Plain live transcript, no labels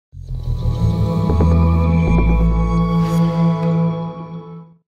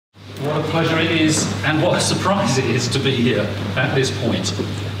surprise it is to be here at this point.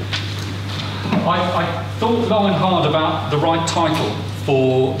 I thought long and hard about the right title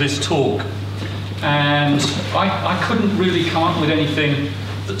for this talk, and I couldn't really come up with anything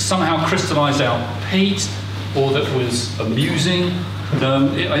that somehow crystallised out Pete or that was amusing.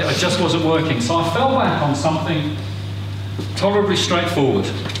 It just wasn't working, so I fell back on something tolerably straightforward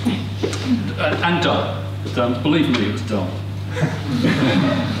and dull. Believe me, it was dull.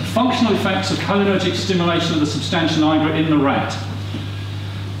 Functional effects of cholinergic stimulation of the substantia nigra in the rat.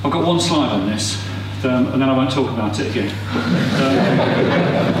 I've got one slide on this, and then I won't talk about it again.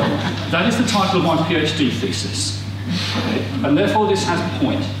 That is the title of my PhD thesis, okay? And therefore this has a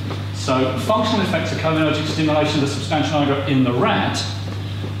point. So, functional effects of cholinergic stimulation of the substantia nigra in the rat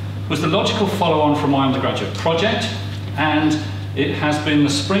was the logical follow-on from my undergraduate project, and it has been the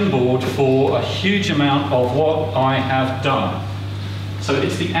springboard for a huge amount of what I have done. So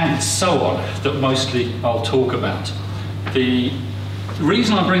it's the and so on that mostly I'll talk about. The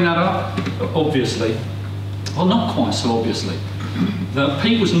reason I bring that up, obviously, well, not quite so obviously, that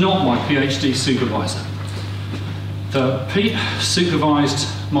Pete was not my PhD supervisor. Pete supervised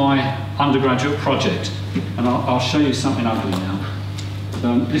my undergraduate project, and I'll show you something ugly now.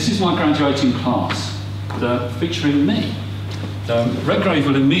 This is my graduating class, featuring me. Redgrave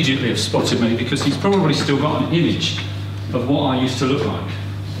will immediately have spotted me because he's probably still got an image of what I used to look like.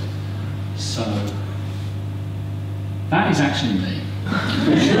 So, that is actually me.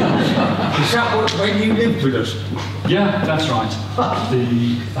 Is that when you lived with us? Yeah, that's right.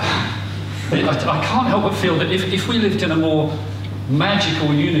 I can't help but feel that if we lived in a more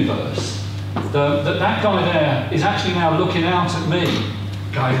magical universe, that guy there is actually now looking out at me,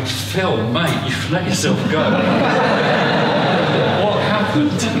 going, Phil, mate, you've let yourself go. What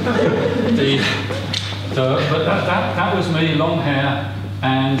happened? But that was me, long hair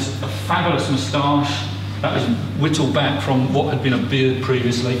and a fabulous moustache. That was whittled back from what had been a beard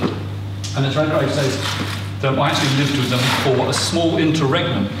previously. And as Redgrave says, I actually lived with them for a small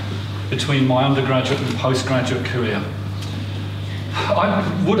interregnum between my undergraduate and postgraduate career. I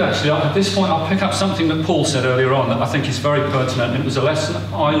would actually, at this point, I'll pick up something that Paul said earlier on that I think is very pertinent. It was a lesson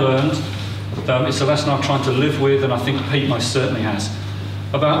I learned. It's a lesson I've tried to live with, and I think Pete most certainly has,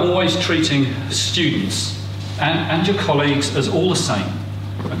 about always treating students and your colleagues as all the same.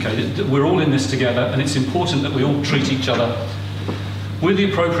 Okay, we're all in this together, and it's important that we all treat each other with the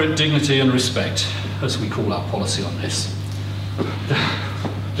appropriate dignity and respect, as we call our policy on this.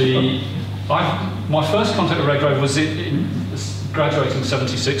 My first contact with Redgrave was in graduating in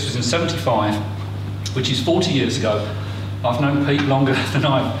 '76, was in '75, which is 40 years ago. I've known Pete longer than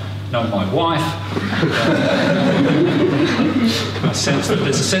I've known my wife. I sense that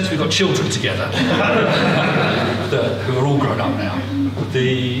there's a sense we've got children together who are all grown up now.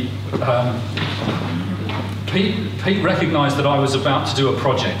 Pete recognised that I was about to do a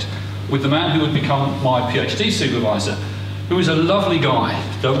project with the man who would become my PhD supervisor, who was a lovely guy,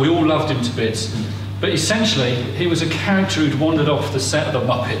 that we all loved him to bits. But essentially, he was a character who'd wandered off the set of the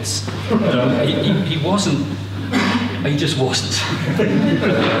Muppets. He wasn't, he just wasn't.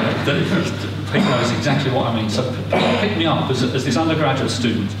 Pete knows exactly what I mean. So Pete picked me up as this undergraduate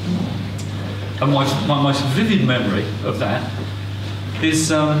student. And my most vivid memory of that is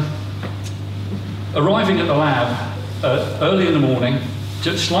arriving at the lab early in the morning,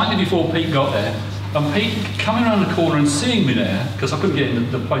 just slightly before Pete got there, and Pete coming around the corner and seeing me there, because I couldn't get in,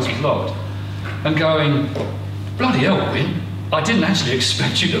 the place was locked, and going, bloody hell, Winn, I didn't actually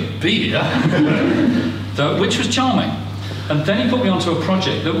expect you to be here, which was charming. And then he put me onto a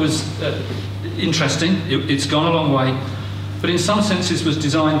project that was interesting. It's gone a long way, but in some senses was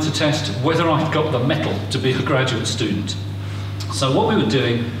designed to test whether I'd got the mettle to be a graduate student. So what we were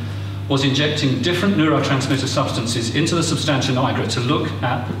doing was injecting different neurotransmitter substances into the substantia nigra to look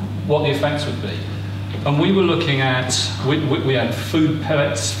at what the effects would be. And we were looking at, we had food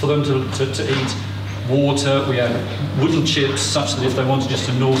pellets for them to eat, water, we had wooden chips such that if they wanted just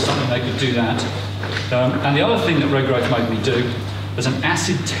to gnaw something they could do that. And the other thing that Redgrave made me do was an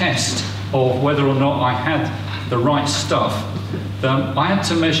acid test of whether or not I had the right stuff. I had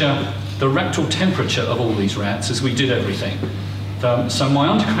to measure the rectal temperature of all these rats as we did everything. So my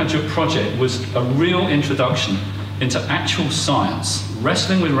undergraduate project was a real introduction into actual science,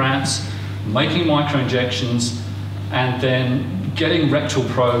 wrestling with rats, making microinjections, and then getting rectal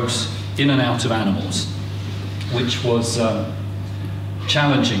probes in and out of animals, which was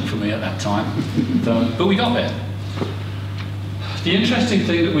challenging for me at that time, but we got there. The interesting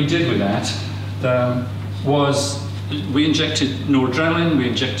thing that we did with that was we injected noradrenaline, we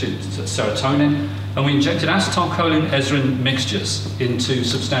injected serotonin, and we injected acetylcholine-ezrin mixtures into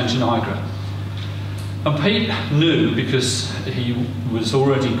substantia nigra. And Pete knew, because he was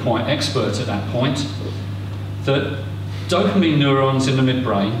already quite expert at that point, that dopamine neurons in the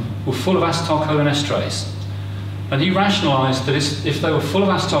midbrain were full of acetylcholinesterase. And he rationalised that if they were full of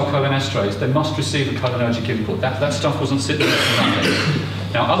acetylcholinesterase, they must receive a cholinergic input. That stuff wasn't sitting there for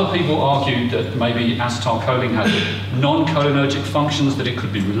nothing. Now, other people argued that maybe acetylcholine had non-cholinergic functions, that it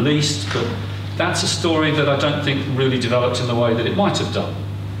could be released, but that's a story that I don't think really developed in the way that it might have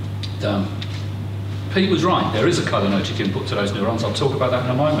done. Pete was right, there is a cholinergic input to those neurons. I'll talk about that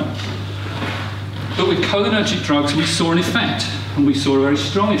in a moment. But with cholinergic drugs, we saw an effect, and we saw a very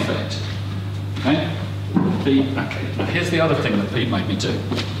strong effect. Okay? Now here's the other thing that Pete made me do.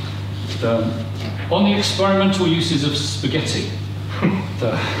 On the experimental uses of spaghetti,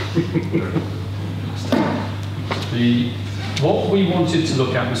 what we wanted to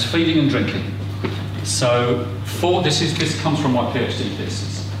look at was feeding and drinking. So this comes from my PhD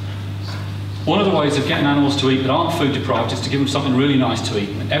thesis. One of the ways of getting animals to eat that aren't food deprived is to give them something really nice to eat.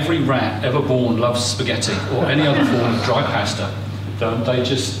 And every rat ever born loves spaghetti or any other form of dry pasta. They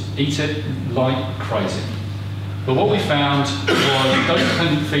just eat it like crazy. But what we found was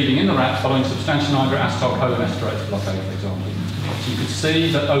dose-dependent feeding in the rat following substantia nigra acetylcholinesterase blockade, for example. So you could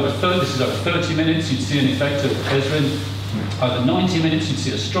see that this is over 30 minutes, you'd see an effect of esrin. Over 90 minutes, you'd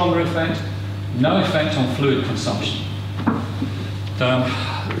see a stronger effect. No effect on fluid consumption.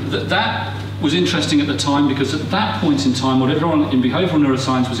 That was interesting at the time, because at that point in time, what everyone in behavioural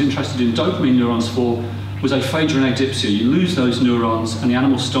neuroscience was interested in dopamine neurons for was aphasia and adipsia. You lose those neurons and the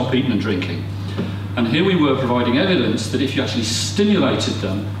animals stop eating and drinking. And here we were providing evidence that if you actually stimulated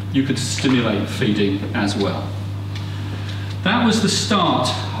them, you could stimulate feeding as well. That was the start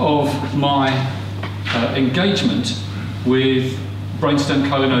of my engagement with brainstem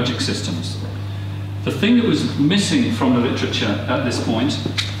cholinergic systems. The thing that was missing from the literature at this point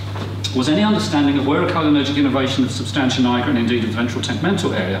was any understanding of where a cholinergic innervation of substantia nigra and indeed of the ventral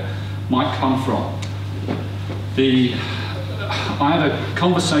tegmental area might come from. I had a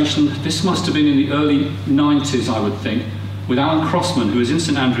conversation, this must have been in the early 90s, I would think, with Alan Crossman, who was in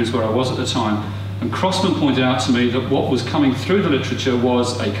St Andrews where I was at the time, and Crossman pointed out to me that what was coming through the literature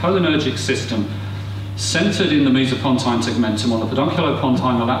was a cholinergic system centred in the mesopontine tegmentum on the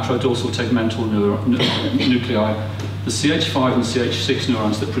pedunculopontine laterodorsal tegmental nuclei, the CH5 and CH6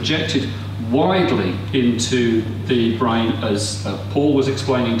 neurons that projected widely into the brain, as Paul was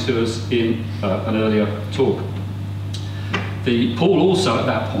explaining to us in an earlier talk. Paul also at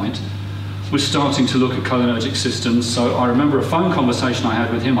that point was starting to look at cholinergic systems, so I remember a phone conversation I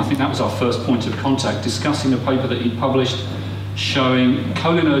had with him. I think that was our first point of contact, discussing a paper that he published showing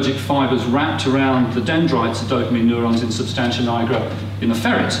cholinergic fibres wrapped around the dendrites of dopamine neurons in substantia nigra in the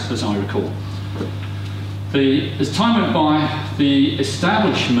ferret, as I recall. As time went by, the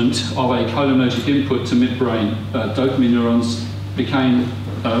establishment of a cholinergic input to midbrain dopamine neurons became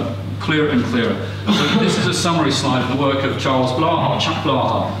clearer and clearer. So this is a summary slide of the work of Charles Blaha, Chuck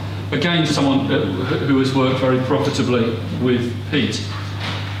Blaha, again someone who has worked very profitably with Pete.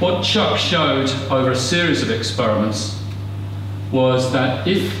 What Chuck showed over a series of experiments was that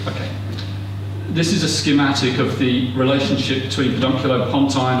this is a schematic of the relationship between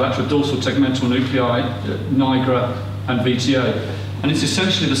pedunculopontine, laterodorsal tegmental nuclei, nigra, and VTA. And it's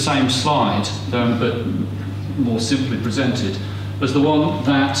essentially the same slide, but more simply presented, as the one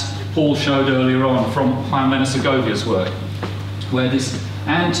that Paul showed earlier on from Jaime Segovia's work, where this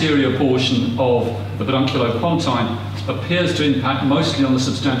anterior portion of the pedunculopontine appears to impact mostly on the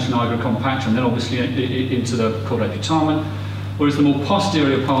substantia nigra compacta and then obviously into the chordae putamen, whereas the more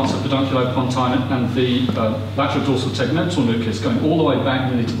posterior parts of pedunculopontine and the laterodorsal tegmental nucleus, going all the way back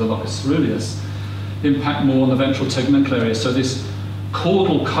nearly to the locus ceruleus, impact more on the ventral tegmental area. So this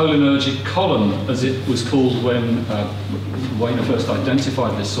caudal cholinergic column, as it was called when Wayner first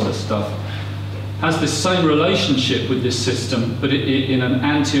identified this sort of stuff, has this same relationship with this system, but in an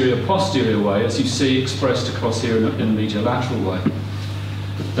anterior-posterior way, as you see expressed across here in a medial-lateral way.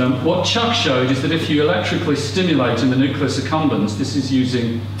 What Chuck showed is that if you electrically stimulate in the nucleus accumbens, this is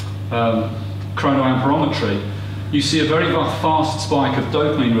using chronoamperometry, you see a very fast spike of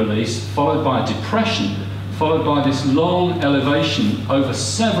dopamine release, followed by a depression, followed by this long elevation over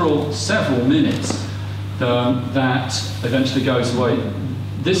several minutes that eventually goes away.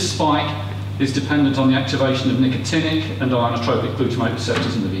 This spike is dependent on the activation of nicotinic and ionotropic glutamate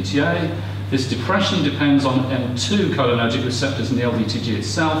receptors in the VTA. This depression depends on M2 cholinergic receptors in the LVTG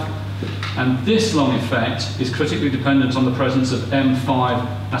itself. And this long effect is critically dependent on the presence of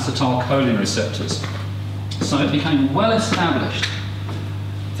M5 acetylcholine receptors. So it became well established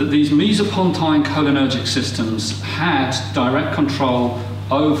that these mesopontine cholinergic systems had direct control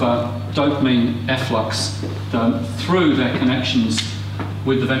over dopamine efflux through their connections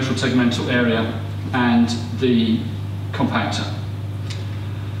with the ventral tegmental area and the compactor.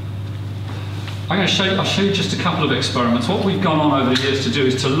 I'll show you just a couple of experiments. What we've gone on over the years to do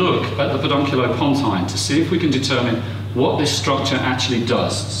is to look at the pedunculopontine to see if we can determine what this structure actually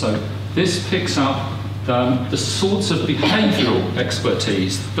does. So this picks up the sorts of behavioural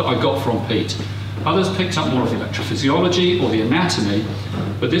expertise that I got from Pete. Others picked up more of the electrophysiology or the anatomy,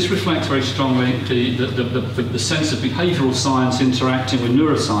 but this reflects very strongly the sense of behavioural science interacting with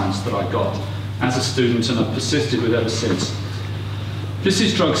neuroscience that I got as a student and have persisted with ever since. This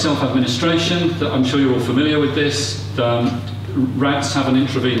is drug self-administration. I'm sure you're all familiar with this. Rats have an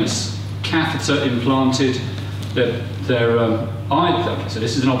intravenous catheter implanted. So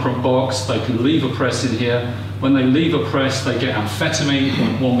this is an operant box. They can lever press in here. When they lever press, they get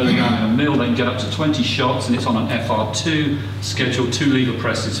amphetamine, 1 milligram in a mil. They can get up to 20 shots, and it's on an FR2 schedule, 2 lever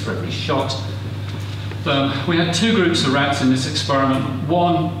presses for every shot. We had 2 groups of rats in this experiment.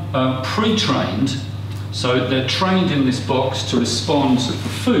 One pre-trained, so they're trained in this box to respond to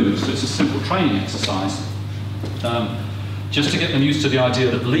food, so it's a simple training exercise. Just to get them used to the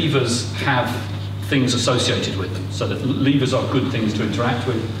idea that levers have things associated with them, so that levers are good things to interact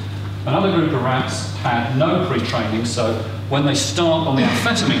with. Another group of rats had no pre-training, so when they start on the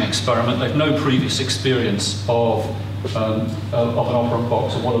amphetamine experiment, they've no previous experience of an operant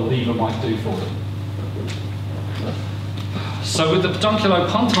box or what a lever might do for them. So with the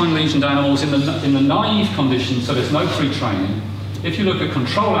pedunculopontine lesioned animals in the naive condition, so there's no pre-training, if you look at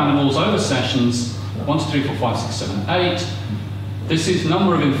control animals over sessions, 1, 2, 3, 4, 5, 6, 7, 8, this is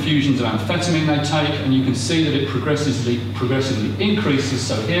number of infusions of amphetamine they take, and you can see that it progressively increases.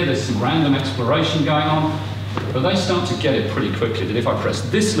 So here there's some random exploration going on, but they start to get it pretty quickly, that if I press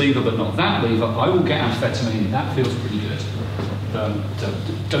this lever but not that lever, I will get amphetamine, and that feels pretty good.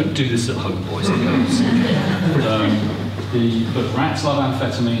 Don't do this at home, boys and girls. But rats love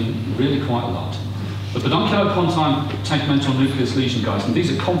amphetamine really quite a lot. The pedunculopontine tegmental nucleus lesion, guys, and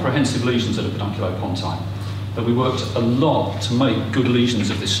these are comprehensive lesions of the pedunculopontine. That we worked a lot to make good lesions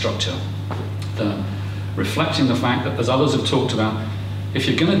of this structure, reflecting the fact that, as others have talked about, if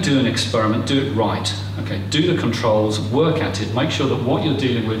you're going to do an experiment, do it right. Okay, do the controls, work at it, make sure that what you're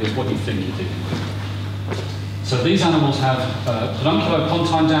dealing with is what you think you're dealing with. So these animals have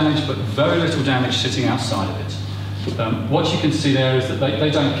pedunculopontine damage, but very little damage sitting outside of it. What you can see there is that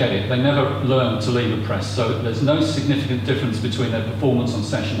they don't get it. They never learn to lever press, so there's no significant difference between their performance on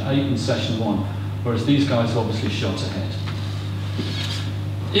session 8 and session 1. Whereas these guys are obviously shot ahead.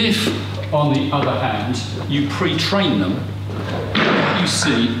 If, on the other hand, you pre-train them, what you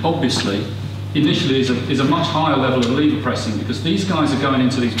see, obviously, initially is a much higher level of lever pressing, because these guys are going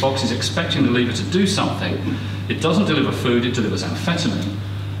into these boxes expecting the lever to do something. It doesn't deliver food, it delivers amphetamine.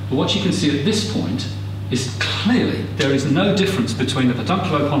 But what you can see at this point is clearly there is no difference between the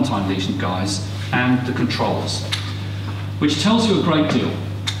pedunculopontine lesion guys and the controls, which tells you a great deal.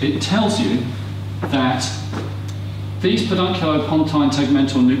 It tells you that these pedunculopontine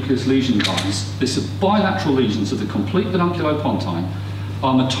tegmental nucleus lesion guys, these are bilateral lesions of the complete pedunculopontine,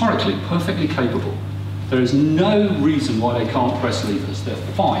 are motorically perfectly capable. There is no reason why they can't press levers. They're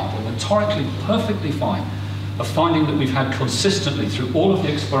fine. They're motorically perfectly fine. A finding that we've had consistently through all of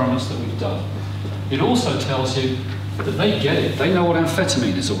the experiments that we've done. It also tells you that they get it. They know what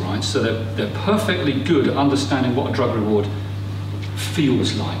amphetamine is, all right, so they're perfectly good at understanding what a drug reward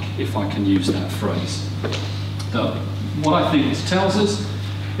feels like, if I can use that phrase. What I think this tells us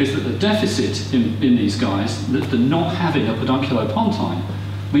is that the deficit in these guys, that the not having a pedunculopontine,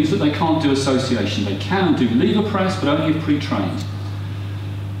 means that they can't do association. They can do lever press, but only if pre-trained.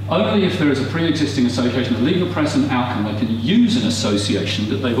 Only if there is a pre-existing association of lever press and outcome, they can use an association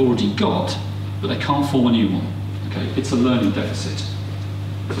that they've already got, but they can't form a new one. Okay? It's a learning deficit.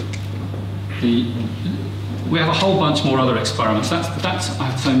 We have a whole bunch more other experiments. That's I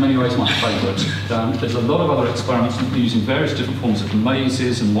have to say, in many ways, my favourite. There's a lot of other experiments using various different forms of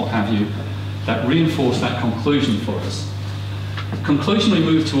mazes and what have you that reinforce that conclusion for us. The conclusion we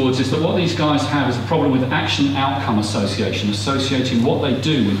move towards is that what these guys have is a problem with action-outcome association, associating what they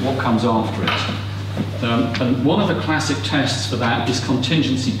do with what comes after it. And one of the classic tests for that is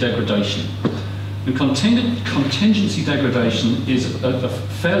contingency degradation. And contingency degradation is a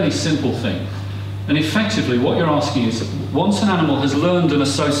fairly simple thing. And effectively, what you're asking is, once an animal has learned an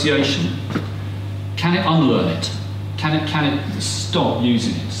association, can it unlearn it? Can it stop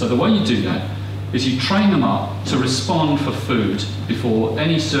using it? So the way you do that is you train them up to respond for food before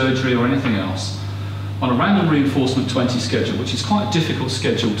any surgery or anything else on a random reinforcement 20 schedule, which is quite a difficult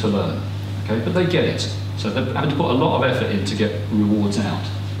schedule to learn. Okay, but they get it. So they're having to put a lot of effort in to get rewards out.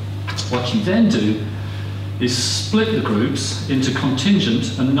 What you then do is split the groups into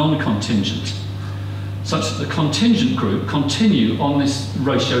contingent and non-contingent, such that the contingent group continue on this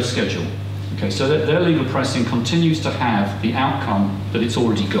ratio schedule. Okay, so their lever pressing continues to have the outcome that it's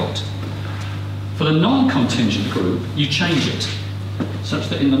already got. For the non-contingent group, you change it, such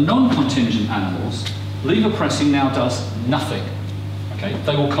that in the non-contingent animals, lever pressing now does nothing. Okay,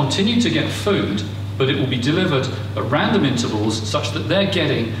 they will continue to get food, but it will be delivered at random intervals, such that they're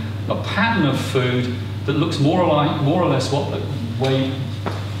getting a pattern of food that looks more or less what the way,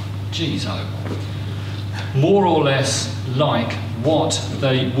 more or less like what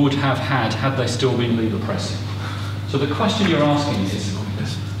they would have had they still been lever pressing. So the question you're asking is,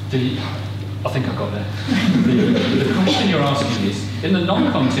 I think I got there. The question you're asking is, in the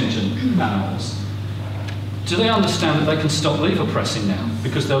non-contingent animals, do they understand that they can stop lever pressing now?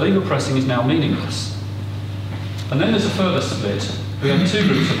 Because their lever pressing is now meaningless. And then there's a further split. We have two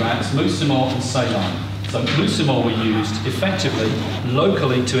groups of rats, mucimol and saline. So mucimol we used effectively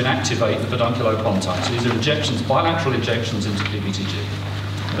locally to inactivate the pedunculopontine. So these are injections, bilateral injections into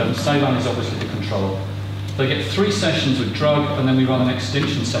PBTG. Saline is obviously the control. They get 3 sessions with drug, and then we run an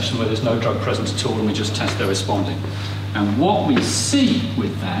extinction session where there's no drug present at all, and we just test their responding. And what we see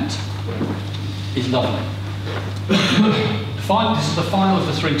with that is lovely. This is the final of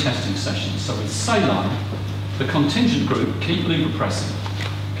the 3 testing sessions. So with saline, the contingent group keep lever pressing.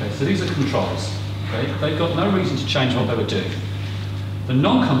 Okay, so these are controls. Okay, they've got no reason to change what they were doing. The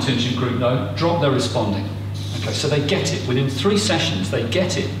non-contingent group, though, drop their responding. Okay, so they get it. Within 3 sessions, they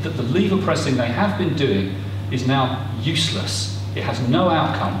get it that the lever pressing they have been doing is now useless. It has no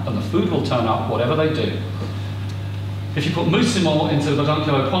outcome, and the food will turn up whatever they do. If you put mucimol into the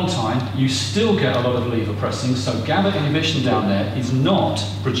pedunculopontine, you still get a lot of lever pressing, so GABA inhibition down there is not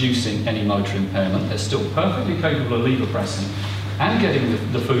producing any motor impairment. They're still perfectly capable of lever pressing and getting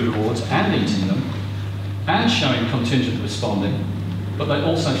the food rewards and eating them and showing contingent responding, but they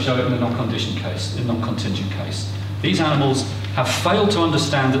also show it in the non-contingent case. These animals have failed to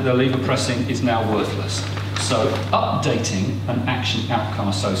understand that their lever pressing is now worthless. So updating an action-outcome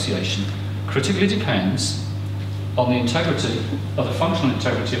association critically depends on the integrity of the functional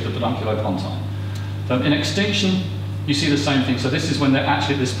integrity of the pedunculopontine. In extinction, you see the same thing. So this is when they're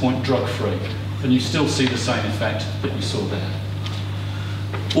actually at this point drug-free, and you still see the same effect that you saw there.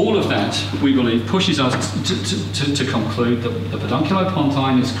 All of that, we believe, pushes us to conclude that the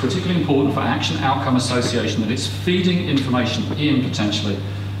pedunculopontine is critically important for action-outcome association, that it's feeding information in, potentially,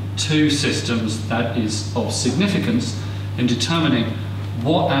 to systems that is of significance in determining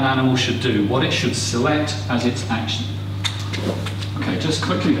what an animal should do, what it should select as its action. Okay, just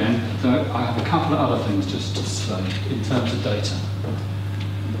quickly then, I have a couple of other things just to say in terms of data.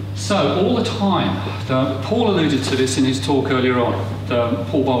 So, all the time, Paul alluded to this in his talk earlier on,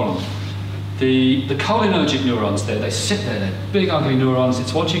 Paul Boland. The cholinergic neurons there, they sit there, they're big ugly neurons.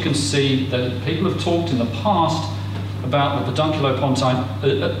 It's what you can see. That people have talked in the past about the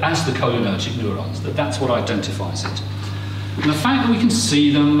pedunculopontine as the cholinergic neurons, that's what identifies it. And the fact that we can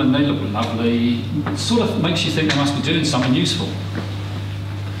see them and they look lovely sort of makes you think they must be doing something useful.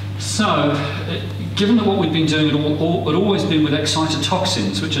 So, given that what we've been doing had always been with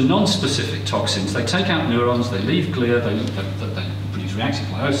excitotoxins, which are non-specific toxins, they take out neurons, they leave glia, they produce reactive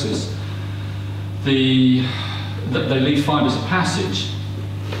gliosis, they leave fibres of passage.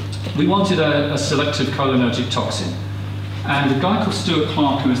 We wanted a selective cholinergic toxin. And a guy called Stuart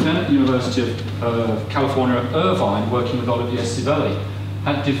Clark, who was then at the University of California at Irvine, working with Olivier Civelli,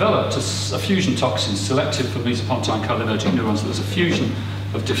 had developed a fusion toxin selective for mesopontine cholinergic neurons. There was a fusion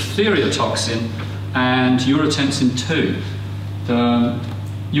of diphtheria toxin and urotensin 2. The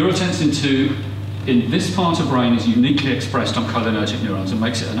urotensin 2 in this part of brain is uniquely expressed on cholinergic neurons and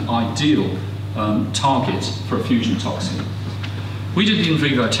makes it an ideal target for a fusion toxin. We did the in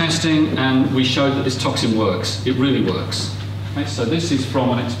vivo testing and we showed that this toxin works. It really works. Okay, so this is from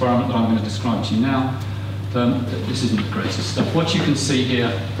an experiment that I'm going to describe to you now. This isn't the greatest stuff. What you can see here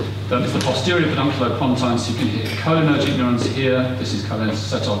is the posterior pedunculopontine, so you can hear cholinergic neurons here. This is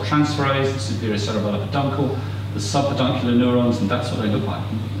cholinacetyltransferase, the superior cerebellar peduncle, the subpeduncular neurons, and that's what they look like,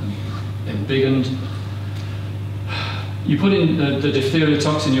 embiggened. You put in the diphtheria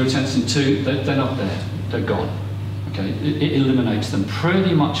toxin, urotensin 2, they're not there, they're gone. Okay, it eliminates them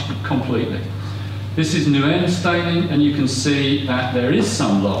pretty much completely. This is Nguyen staining, and you can see that there is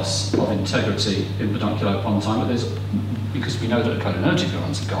some loss of integrity in pedunculopontine, but because we know that the cholinergic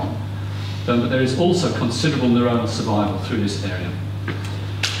neurons are gone, but there is also considerable neuronal survival through this area.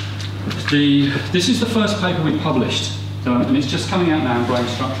 This is the first paper we published and it's just coming out now in Brain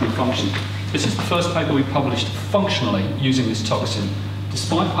Structure and Function. This is the first paper we published functionally using this toxin,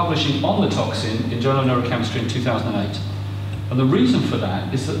 despite publishing on the toxin in Journal of Neurochemistry in 2008. And the reason for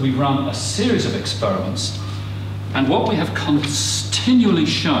that is that we've run a series of experiments, and what we have continually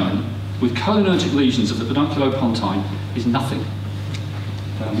shown with cholinergic lesions of the pedunculopontine is nothing.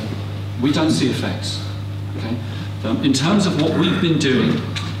 We don't see effects. Okay? In terms of what we've been doing,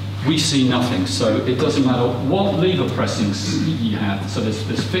 we see nothing. So it doesn't matter what lever pressings you have. So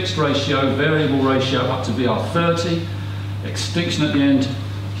there's fixed ratio, variable ratio up to VR30, extinction at the end.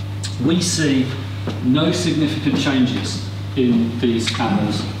 We see no significant changes in these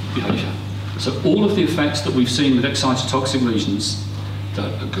animals' behaviour. So all of the effects that we've seen with excitotoxic lesions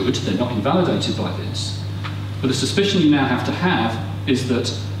that are good, they're not invalidated by this. But the suspicion you now have to have is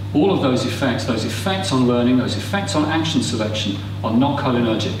that all of those effects on learning, those effects on action selection are not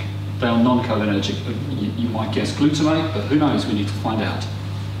cholinergic. They are non-cholinergic. You might guess glutamate, but who knows, we need to find out.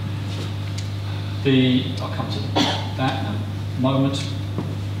 I'll come to that in a moment.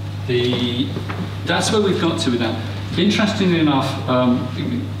 That's where we've got to with that. Interestingly enough,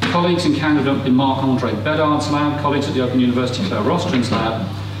 colleagues in Canada in Marc-Andre Bedard's lab, colleagues at the Open University, Claire Rostrin's lab,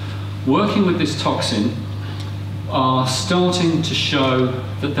 working with this toxin, are starting to show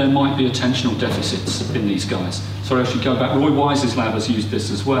that there might be attentional deficits in these guys. Sorry, I should go back. Roy Wise's lab has used this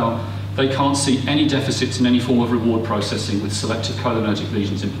as well. They can't see any deficits in any form of reward processing with selective cholinergic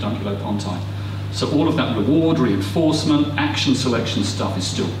lesions in pedunculopontine. So all of that reward, reinforcement, action selection stuff is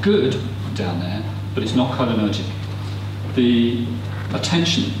still good down there, but it's not cholinergic. The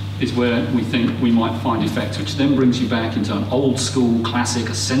attention is where we think we might find effects, which then brings you back into an old school, classic,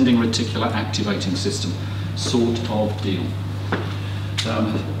 ascending reticular activating system sort of deal.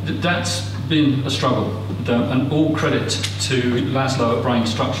 That's been a struggle, and all credit to Laszlo at Brain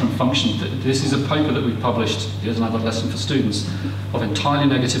Structure and Function. This is a paper that we published, here's another lesson for students, of entirely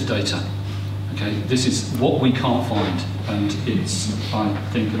negative data. Okay, this is what we can't find, and it's, I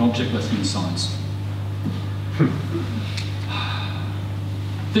think, an object lesson in science.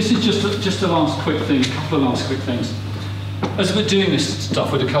 This is just a last quick thing, a couple of last quick things. As we're doing this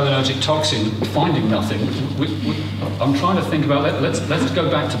stuff with a cholinergic toxin, finding nothing, I'm trying to think about, let's go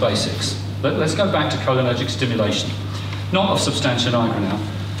back to basics. Let's go back to cholinergic stimulation. Not of substantia nigra now,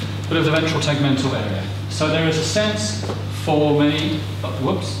 but of the ventral tegmental area. So there is a sense for me,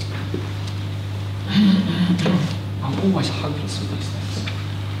 whoops. I'm always hopeless with these things.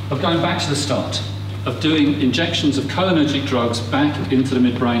 Of going back to the start, of doing injections of cholinergic drugs back into the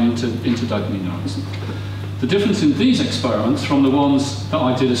midbrain, into dopamine neurons. The difference in these experiments from the ones that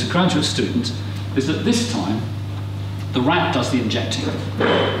I did as a graduate student is that this time, the rat does the injecting.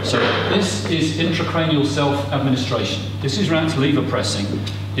 So this is intracranial self-administration. This is rats lever pressing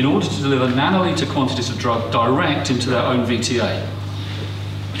in order to deliver nanoliter quantities of drug direct into their own VTA.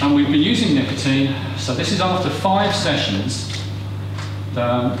 And we've been using nicotine, so this is after 5 sessions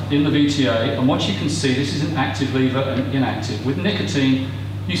in the VTA, and what you can see, this is an active lever and inactive. With nicotine,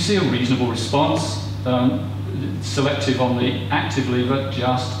 you see a reasonable response. Selective on the active lever,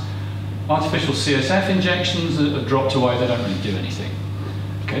 just artificial CSF injections are dropped away, they don't really do anything.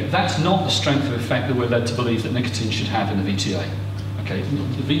 Okay, that's not the strength of effect that we're led to believe that nicotine should have in the VTA. Okay,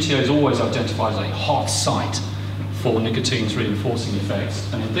 the VTA is always identified as a hot site for nicotine's reinforcing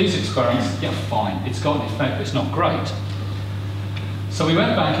effects, and in these experiments, yeah, fine, it's got an effect, but it's not great. So we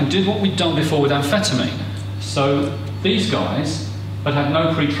went back and did what we'd done before with amphetamine. So these guys had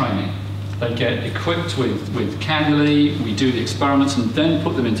no pre-training. They get equipped with cannulae, we do the experiments and then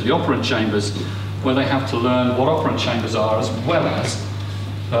put them into the operant chambers where they have to learn what operant chambers are as well as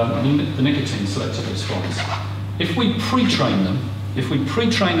the nicotine selective response. If we pre-train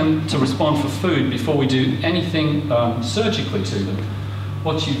them to respond for food before we do anything surgically to them,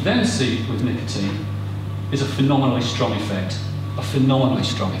 what you then see with nicotine is a phenomenally strong effect.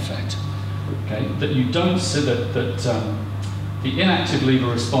 Okay? That you don't see that the inactive lever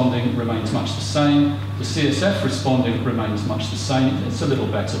responding remains much the same, the CSF responding remains much the same. It's a little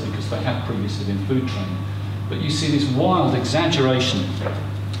better because they have previously been food trained. But you see this wild exaggeration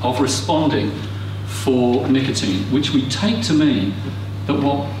of responding for nicotine, which we take to mean that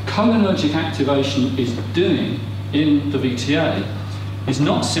what cholinergic activation is doing in the VTA is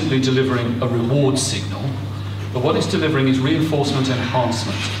not simply delivering a reward signal, but what it's delivering is reinforcement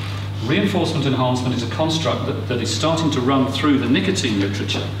enhancement. Reinforcement enhancement is a construct that is starting to run through the nicotine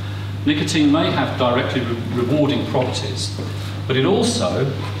literature. Nicotine may have directly rewarding properties, but it also,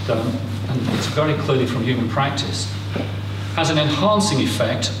 and it's very clearly from human practice, has an enhancing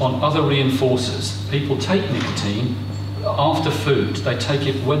effect on other reinforcers. People take nicotine after food. They take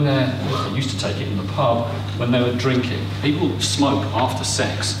it when they used to take it in the pub when they were drinking. People smoke after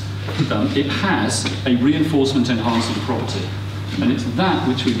sex. It has a reinforcement enhancing property, and it's that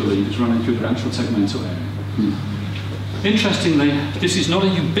which we believe is running through the ventral tegmental area. Interestingly, this is not a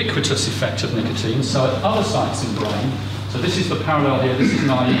ubiquitous effect of nicotine, so at other sites in the brain, so this is the parallel here, this is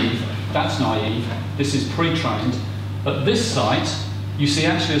naive, that's naive, this is pre-trained. At this site, you see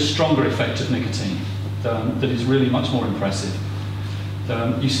actually a stronger effect of nicotine that is really much more impressive.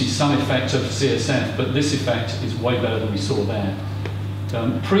 You see some effect of CSF, but this effect is way better than we saw there.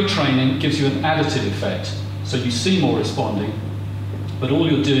 Pre-training gives you an additive effect, so you see more responding, but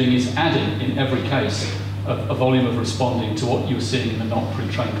all you're doing is adding, in every case, a volume of responding to what you were seeing in the not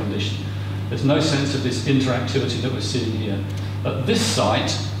pre-trained condition. There's no sense of this interactivity that we're seeing here. At this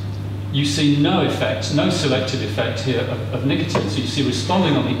site, you see no effect, no selective effect here of nicotine. So you see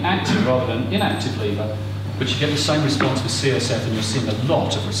responding on the active rather than inactive lever, but you get the same response with CSF, and you're seeing a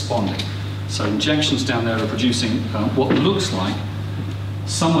lot of responding. So injections down there are producing what looks like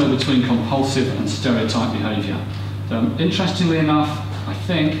somewhere between compulsive and stereotype behaviour. Interestingly enough, I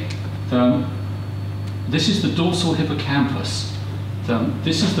think, this is the dorsal hippocampus.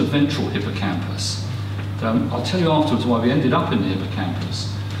 This is the ventral hippocampus. I'll tell you afterwards why we ended up in the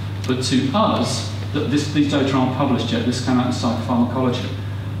hippocampus. But to us, these data aren't published yet, this came out in Psychopharmacology.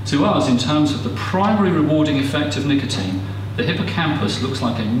 To us, in terms of the primary rewarding effect of nicotine, the hippocampus looks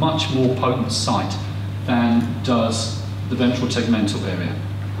like a much more potent site than does the ventral tegmental area.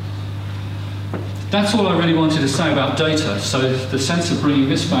 That's all I really wanted to say about data. So the sense of bringing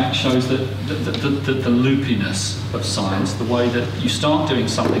this back shows that the loopiness of science, the way that you start doing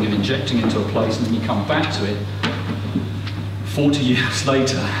something and injecting into a place and then you come back to it 40 years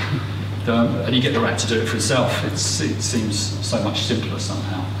later, and you get the rat to do it for itself. It seems so much simpler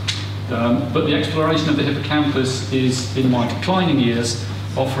somehow. But the exploration of the hippocampus is, in my declining years,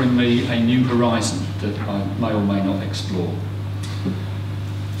 offering me a new horizon that I may or may not explore.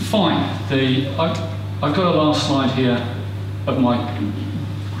 Fine. I've got a last slide here of my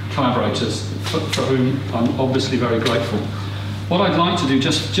collaborators, for whom I'm obviously very grateful. What I'd like to do,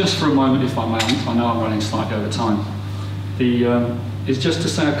 just for a moment, if I may, I know I'm running slightly over time, is just to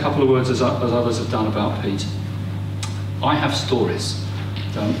say a couple of words as others have done about Pete. I have stories.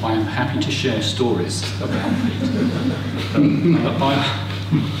 I am happy to share stories about Pete.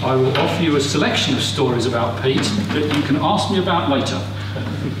 I will offer you a selection of stories about Pete that you can ask me about later.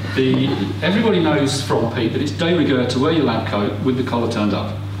 Everybody knows from Pete that it's de rigueur to wear your lab coat with the collar turned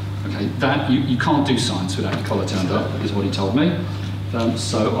up. Okay, that you can't do science without the collar turned up, is what he told me.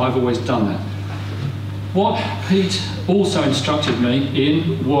 So I've always done that. What Pete also instructed me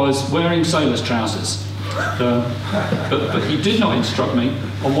in was wearing sailor's trousers. But he did not instruct me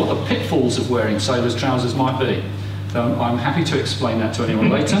on what the pitfalls of wearing sailor's trousers might be. I'm happy to explain that to anyone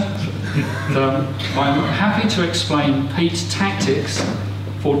later. I'm happy to explain Pete's tactics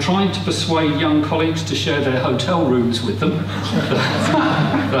for trying to persuade young colleagues to share their hotel rooms with them.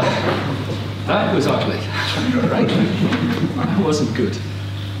 That was ugly. That wasn't good.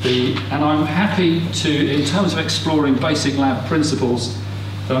 And I'm happy to, in terms of exploring basic lab principles,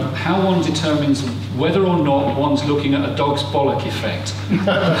 how one determines whether or not one's looking at a dog's bollock effect.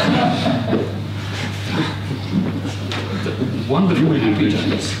 Wonderful happy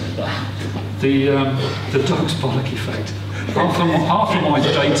days. The dog's bollock effect. Half of my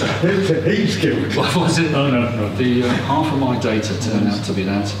data. He's killed. What was it? Oh, no. Half of my data turned out to be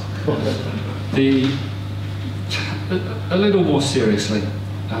that. A little more seriously,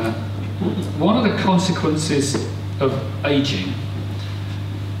 one of the consequences of aging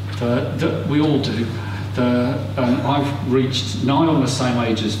that we all do. I've reached nigh on the same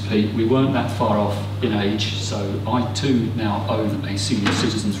age as Pete. We weren't that far off in age, so I too now own a senior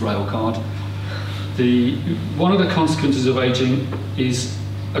citizens rail card. One of the consequences of aging is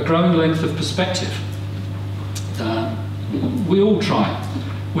a growing length of perspective. We all try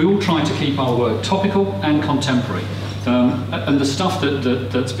to keep our work topical and contemporary. And the stuff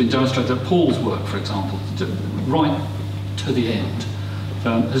that's been demonstrated, that Paul's work, for example, right to the end,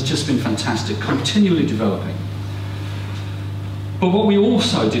 has just been fantastic, continually developing. But what we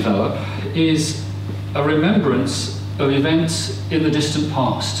also develop is a remembrance of events in the distant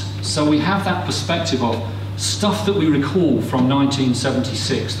past. So we have that perspective of stuff that we recall from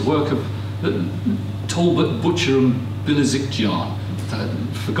 1976, the work of Talbot, Butcher and Bilizikjan,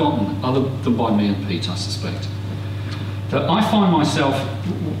 forgotten other than by me and Pete, I suspect. That I find myself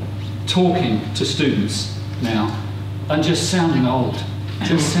talking to students now and just sounding old.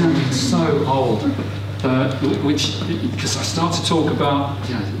 Just sounding so old, because I start to talk about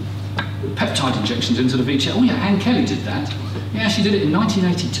peptide injections into the VHL. Oh yeah, Anne Kelly did that. Yeah, she did it in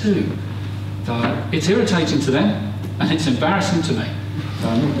 1982. It's irritating to them, and it's embarrassing to me.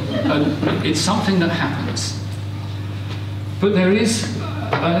 And it's something that happens. But there is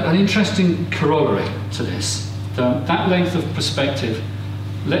an interesting corollary to this. That length of perspective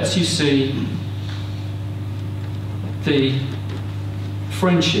lets you see the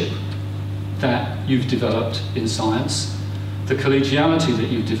friendship that you've developed in science, the collegiality that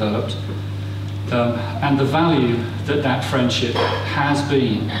you've developed, and the value that that friendship has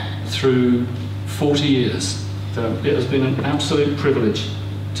been through 40 years. It has been an absolute privilege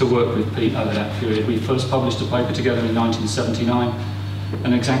to work with Pete over that period. We first published a paper together in 1979,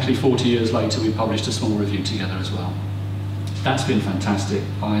 and exactly 40 years later we published a small review together as well. That's been fantastic.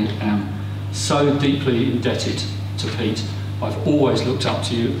 I am so deeply indebted to Pete. I've always looked up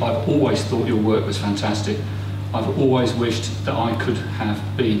to you. I've always thought your work was fantastic. I've always wished that I could have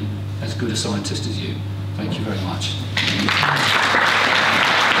been as good a scientist as you. Thank you very much.